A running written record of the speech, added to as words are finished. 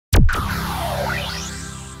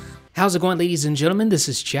How's it going, ladies and gentlemen? This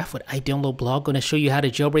is Jeff with iDownload Blog. Going to show you how to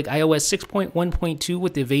jailbreak iOS 6.1.2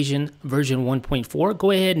 with evasi0n version 1.4.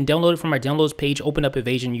 Go ahead and download it from our downloads page. Open up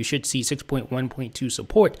evasi0n. You should see 6.1.2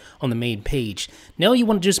 support on the main page. Now you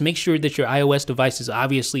want to just make sure that your iOS device is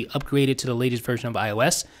obviously upgraded to the latest version of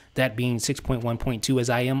iOS, that being 6.1.2 as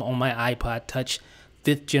I am on my iPod Touch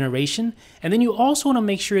 5th generation. And then you also want to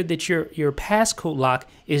make sure that your passcode lock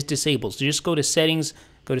is disabled. So just go to settings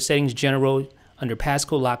general. Under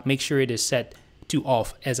passcode lock, make sure it is set to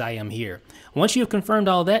off as I am here. Once you have confirmed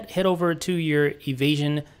all that, head over to your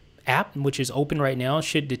evasi0n app, which is open right now. It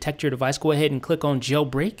should detect your device. Go ahead and click on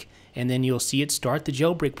jailbreak, and then you'll see it start the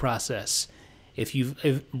jailbreak process. If you've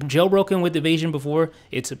jailbroken with evasi0n before,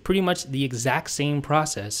 it's pretty much the exact same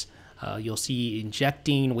process. You'll see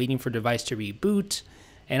injecting, waiting for device to reboot,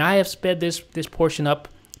 and I have sped this portion up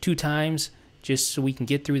 2 times just so we can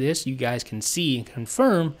get through this. You guys can see and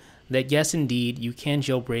confirm that yes, indeed, you can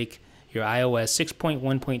jailbreak your iOS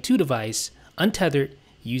 6.1.2 device untethered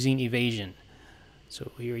using evasi0n.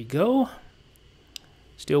 So here we go.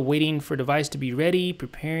 Still waiting for device to be ready,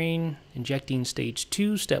 preparing, injecting stage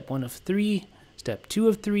 2, step 1 of 3, step 2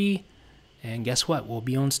 of 3, and guess what? We'll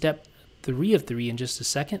be on step 3 of 3 in just a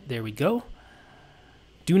second. There we go.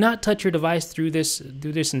 Do not touch your device through this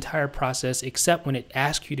entire process except when it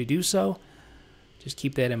asks you to do so. Just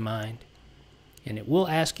keep that in mind. And it will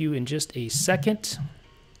ask you in just a second.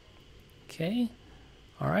 Okay.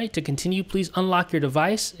 All right. To continue, please unlock your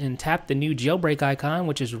device and tap the new jailbreak icon,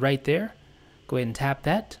 which is right there. Go ahead and tap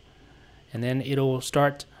that. And then it'll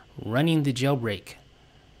start running the jailbreak.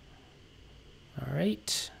 All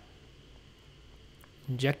right.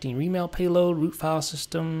 Injecting remail payload, root file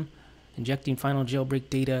system, injecting final jailbreak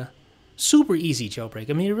data. Super easy jailbreak.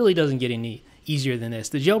 I mean, it really doesn't get any easier than this.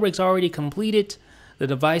 The jailbreak's already completed. The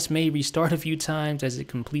device may restart a few times as it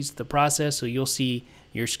completes the process, so you'll see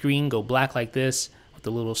your screen go black like this with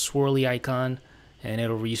the little swirly icon, and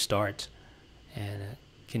it'll restart and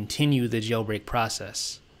continue the jailbreak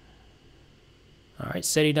process. All right,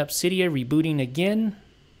 setting up Cydia, rebooting again.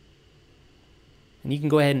 And you can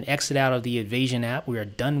go ahead and exit out of the evasi0n app. We are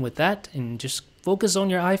done with that, and just focus on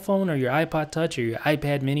your iPhone or your iPod Touch or your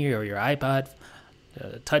iPad mini or your iPod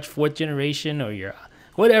Touch 4th generation or your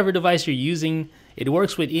whatever device you're using. It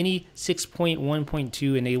works with any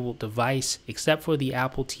 6.1.2 enabled device except for the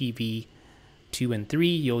Apple TV 2 and 3.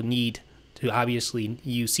 You'll need to obviously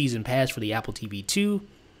use Season Pass for the Apple TV 2.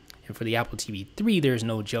 And for the Apple TV 3, there's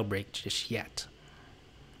no jailbreak just yet.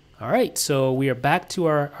 All right, so we are back to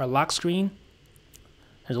our lock screen.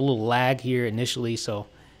 There's a little lag here initially, so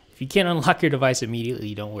if you can't unlock your device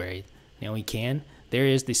immediately, don't worry. Now we can. There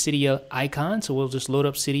is the Cydia icon, so we'll just load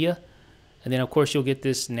up Cydia. And then, of course, you'll get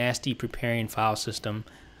this nasty preparing file system.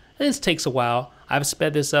 This takes a while. I've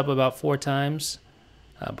sped this up about 4 times,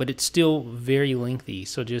 but it's still very lengthy.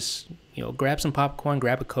 So just, grab some popcorn,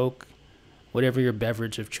 grab a Coke, whatever your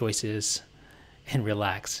beverage of choice is, and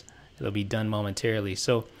relax. It'll be done momentarily.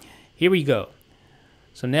 So here we go.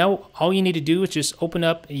 So now all you need to do is just open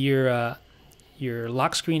up your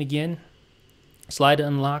lock screen again, slide to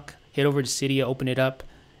unlock, head over to Cydia, open it up,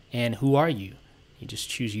 and who are you? You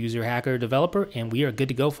just choose user, hacker, developer, and we are good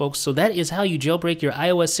to go, folks. So that is how you jailbreak your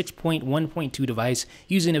iOS 6.1.2 device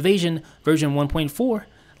using evasi0n version 1.4.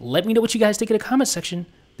 Let me know what you guys think in the comment section.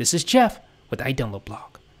 This is Jeff with iDownload Blog.